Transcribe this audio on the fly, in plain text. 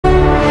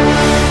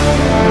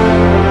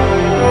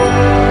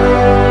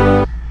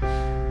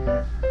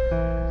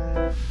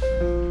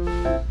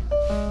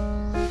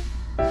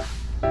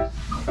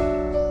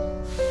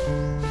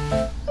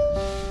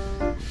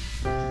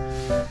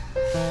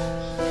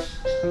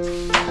Hello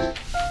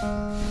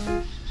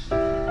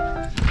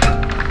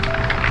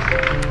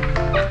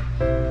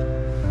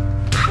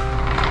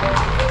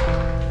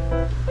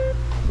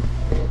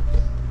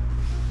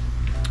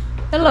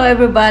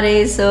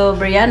everybody, so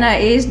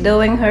Brianna is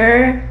doing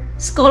her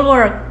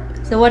schoolwork.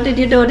 So what did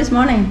you do this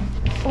morning?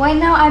 Right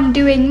now I'm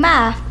doing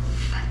math.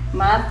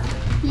 Math?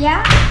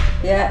 Yeah?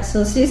 Yeah,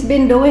 so she's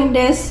been doing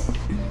this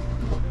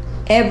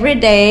every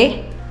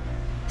day.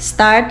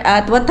 Start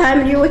at what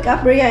time do you wake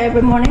up, Bria,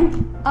 every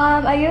morning?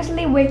 I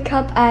usually wake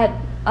up at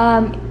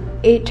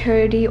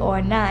 8:30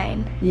 or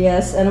 9.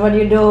 Yes, and what do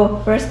you do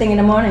first thing in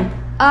the morning?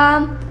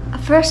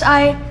 First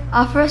I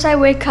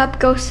wake up,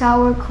 go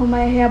shower, comb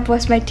my hair,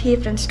 brush my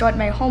teeth, and start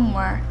my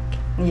homework.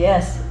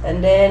 Yes,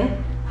 and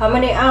then how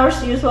many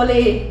hours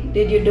usually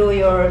did you do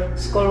your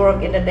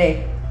schoolwork in a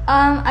day?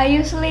 I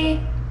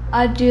usually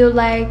do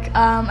like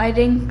I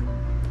think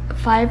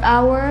 5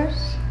 hours.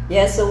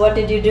 Yes, so what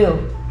did you do?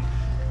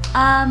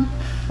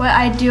 What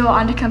I do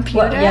on the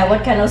computer.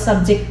 What kind of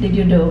subject did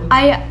you do?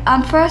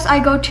 First I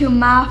go to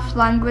math,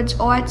 language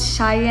arts,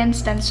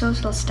 science, then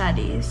social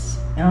studies.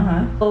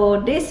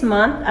 So this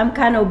month I'm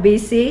kind of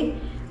busy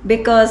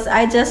because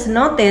I just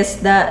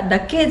noticed that the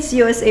kids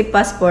USA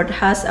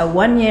passport has a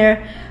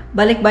 1-year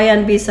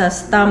balikbayan visa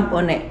stamp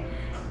on it,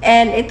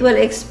 and it will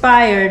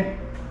expire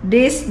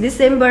this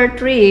December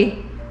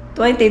 3,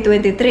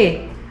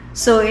 2023.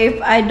 So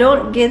if I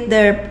don't get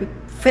their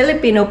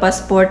Filipino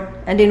passport,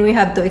 and then we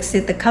have to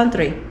exit the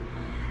country.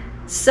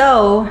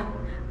 So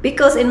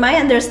because in my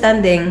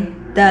understanding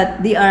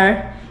that they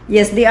are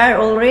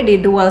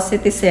already dual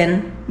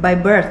citizen by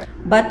birth,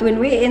 but when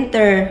we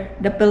enter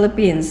the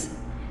Philippines,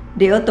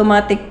 they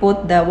automatic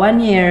put the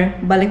 1-year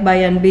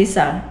balikbayan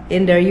visa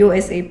in their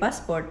USA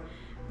passport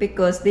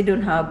because they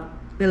don't have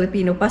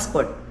Filipino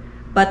passport.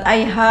 But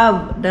I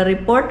have the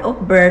report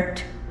of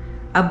birth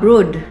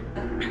abroad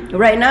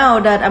right now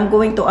that I'm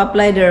going to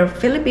apply their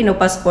Filipino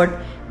passport,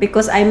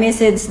 because I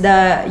messaged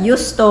the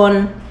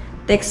Houston,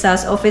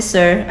 Texas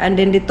officer, and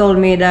then they told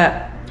me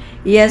that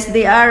yes,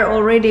 they are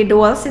already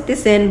dual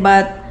citizen,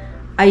 but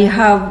I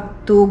have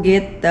to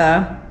get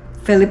the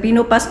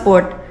Filipino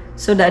passport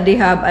so that they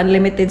have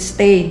unlimited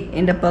stay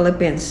in the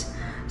Philippines.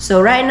 So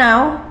right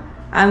now,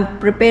 I'm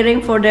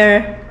preparing for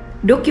their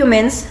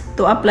documents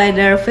to apply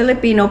their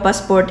Filipino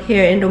passport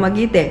here in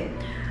Dumaguete.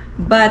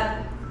 But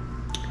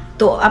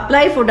to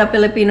apply for the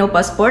Filipino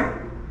passport,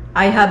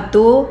 I have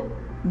to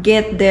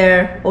get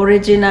their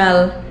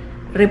original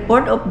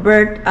report of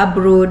birth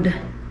abroad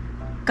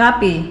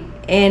copy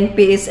in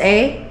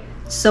PSA.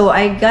 So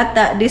I got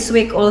that this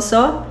week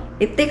also.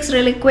 It takes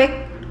really quick.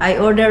 I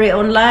order it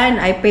online,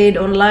 I paid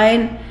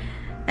online,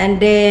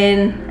 and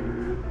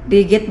then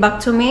they get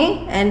back to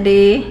me and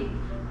they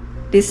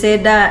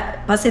said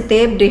that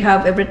positive, they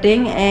have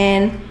everything,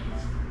 and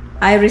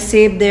I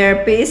received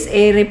their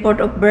PSA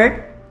report of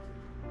birth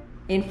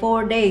in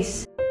 4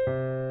 days.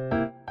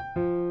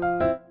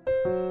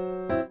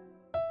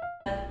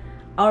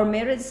 Our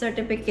marriage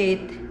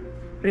certificate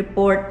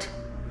report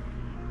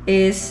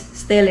is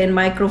still in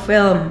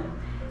microfilm,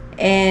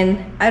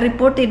 and I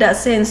reported that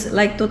since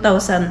like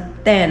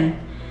 2010,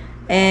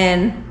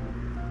 and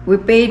we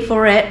paid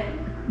for it,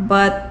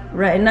 but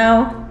right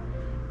now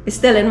it's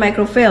still in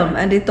microfilm,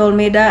 and they told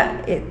me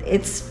that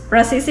it's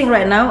processing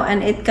right now and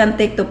it can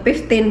take to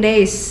 15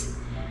 days,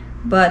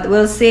 but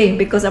we'll see,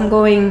 because I'm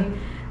going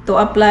to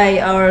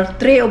apply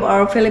 3 of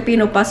our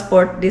Filipino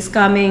passport this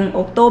coming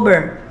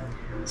October.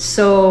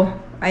 So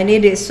I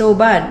need it so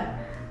bad,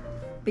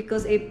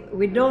 because if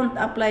we don't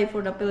apply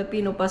for the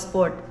Filipino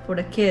passport for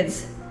the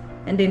kids,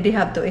 and then they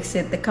have to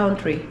exit the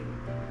country,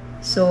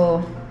 so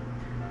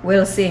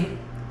we'll see.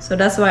 So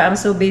that's why I'm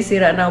so busy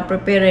right now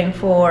preparing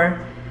for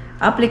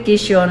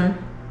application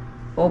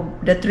of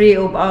the 3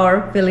 of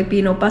our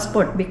Filipino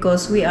passport,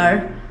 because we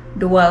are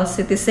dual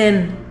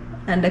citizen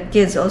and the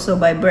kids also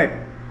by birth.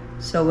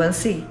 So we'll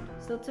see.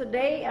 So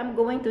today I'm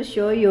going to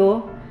show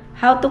you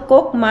how to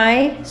cook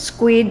my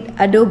squid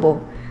adobo.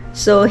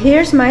 So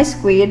here's my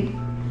squid.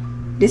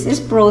 This is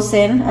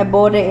frozen. I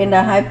bought it in the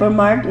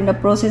hypermart in the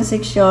frozen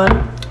section,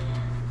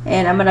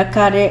 and I'm gonna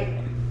cut it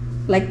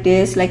like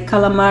this, like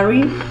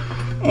calamari.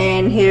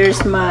 And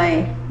here's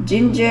my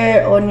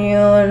ginger,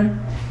 onion,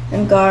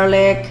 and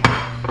garlic,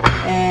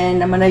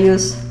 and I'm gonna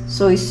use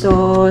soy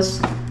sauce,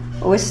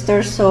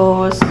 oyster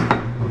sauce,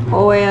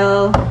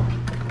 oil,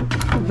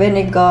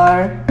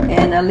 vinegar,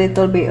 and a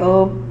little bit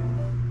of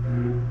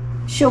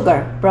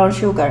sugar, brown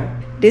sugar.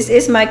 This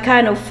is my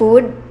kind of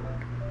food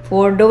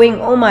for doing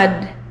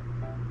umad,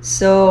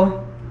 so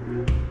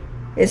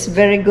it's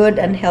very good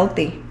and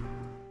healthy.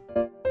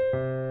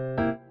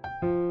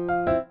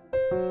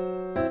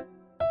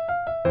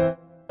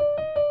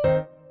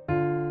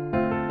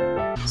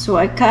 So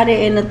I cut it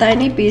in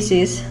tiny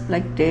pieces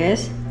like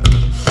this.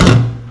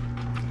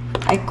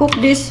 I cooked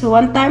this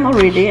one time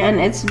already, and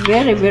it's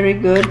very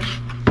good,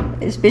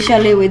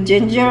 especially with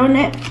ginger on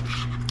it,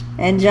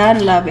 and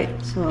John love it.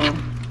 So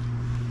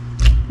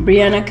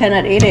Brianna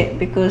cannot eat it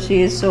because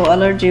she is so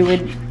allergic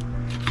with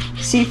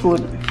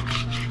seafood,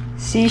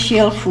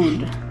 seashell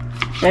food.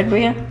 Right,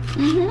 Brianna?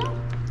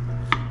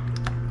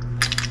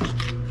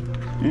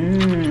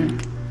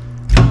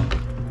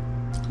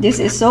 This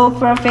is so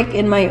perfect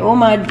in my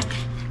OMAD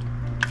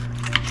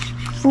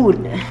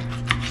food.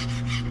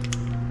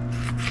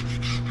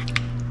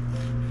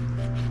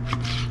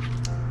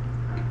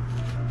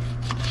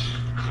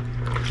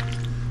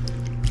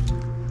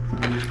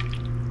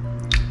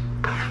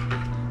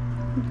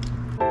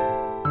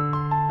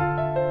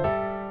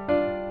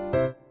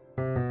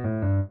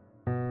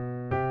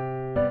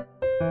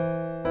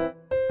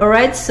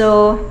 Alright,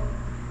 so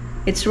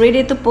it's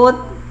ready to put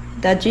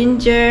the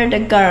ginger, the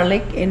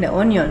garlic, and the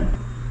onion.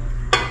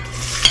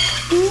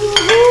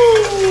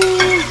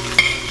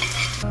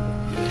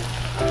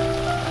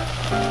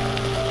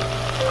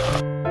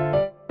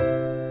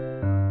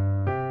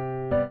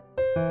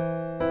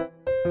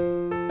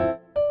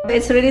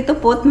 It's ready to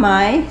put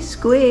my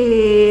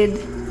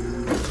squid.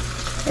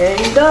 There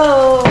you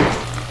go.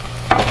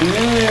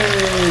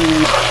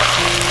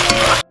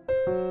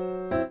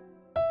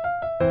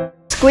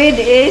 Squid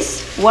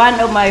is one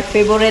of my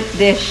favorite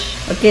dish.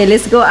 Okay,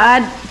 let's go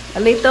add a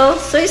little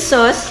soy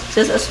sauce,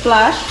 just a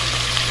splash.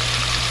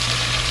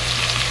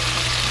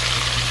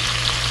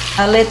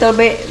 A little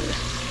bit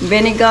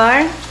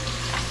vinegar.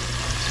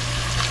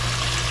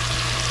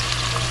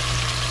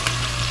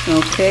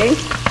 Okay.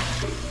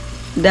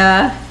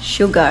 The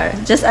sugar,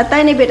 just a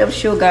tiny bit of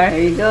sugar. There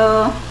you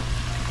go.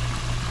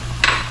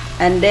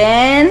 And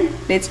then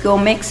let's go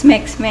mix.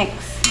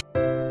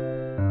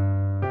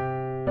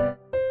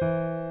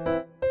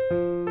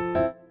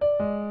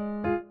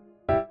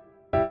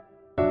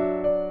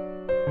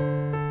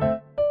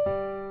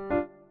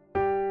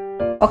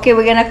 Okay,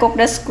 we're gonna cook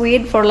the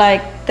squid for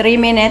like 3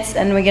 minutes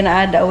and we're gonna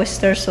add the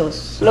oyster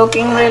sauce.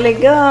 Looking really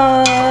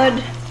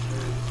good.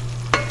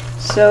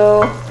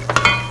 So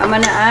I'm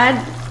gonna add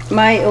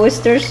my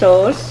oyster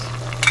sauce.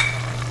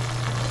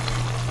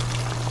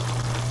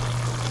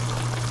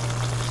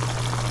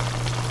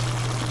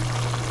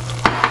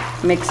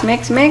 Mix.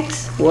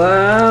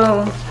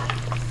 Wow.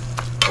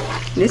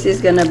 This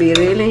is gonna be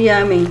really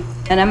yummy.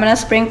 And I'm gonna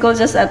sprinkle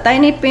just a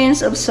tiny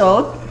pinch of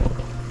salt.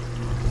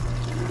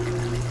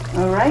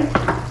 Alright.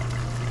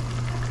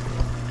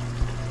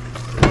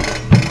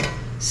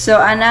 So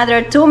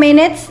another 2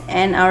 minutes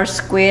and our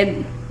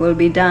squid will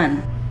be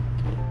done.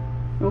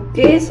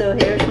 Okay, so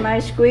here's my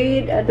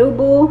squid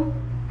adobo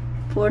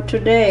for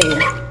today.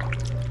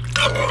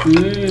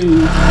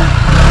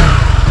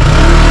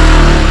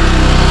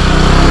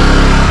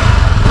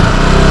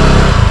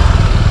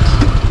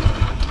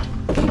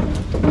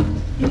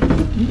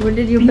 Where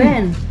did you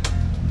bend?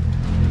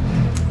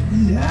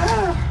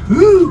 Yeah.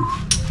 Ooh.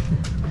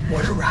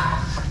 What a ride.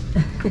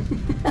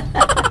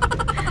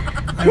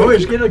 I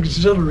always get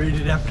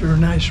exhilarated after a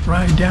nice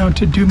ride down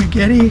to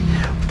Dumaguete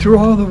through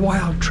all the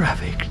wild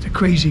traffic, the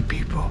crazy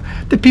people,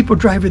 the people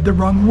driving the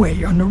wrong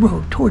way on the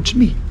road towards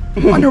me,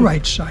 on the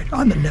right side,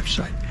 on the left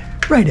side,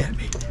 right at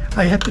me.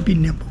 I have to be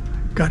nimble,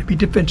 got to be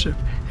defensive,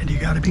 and you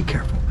got to be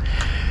careful.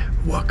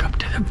 Welcome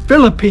to the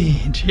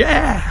Philippines,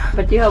 yeah.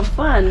 But you have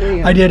fun, do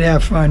you? I did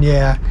have fun,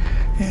 yeah.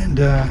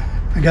 And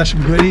I got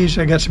some goodies.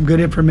 I got some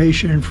good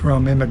information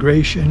from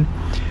immigration,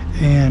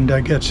 and I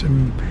got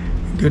some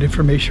good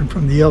information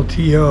from the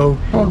LTO.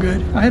 All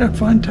good. I had a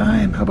fun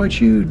time. How about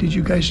you? Did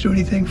you guys do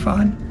anything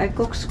fun? I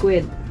cooked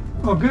squid.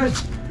 Oh, good.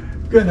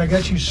 Good. I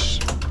got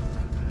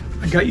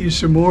you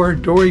some more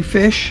dory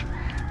fish,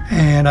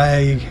 and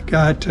I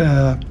got.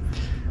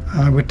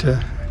 I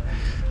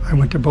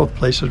went to both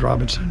places,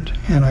 Robinson,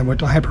 and I went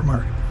to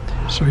Hypermart.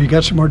 So you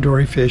got some more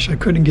dory fish. I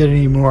couldn't get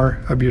any more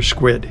of your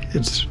squid.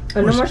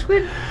 No more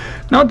squid?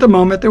 Not at the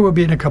moment. There will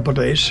be in a couple of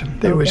days.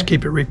 They always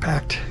keep it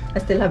repacked. I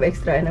still have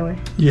extra anyway.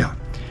 Yeah.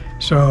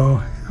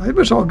 So it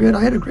was all good.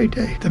 I had a great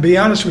day. To be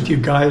honest with you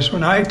guys,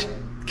 when I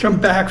come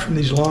back from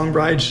these long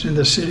rides in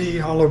the city,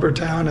 all over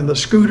town, in the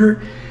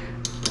scooter,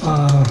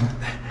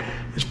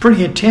 it's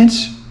pretty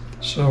intense.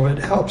 So it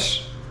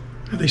helps.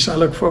 At least I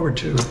look forward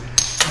to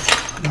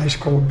a nice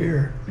cold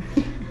beer.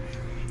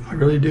 I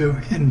really do.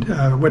 And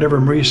whatever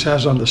Maurice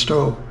has on the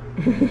stove.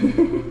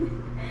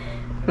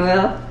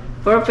 Well,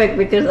 perfect,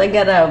 because I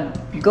got a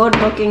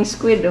good-looking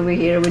squid over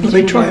here with Let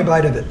ginger. me try a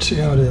bite of it, see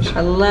how it is.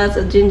 A lot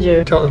of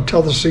ginger. Tell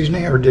the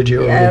seasoning, or did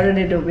you? Yeah, I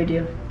already do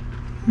video.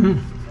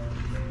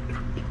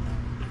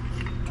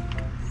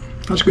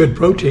 That's good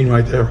protein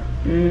right there.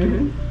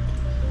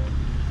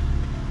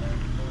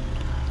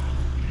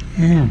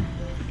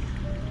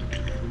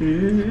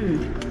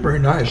 Very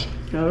nice.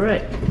 All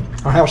right.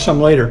 I'll have some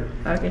later.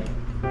 Okay.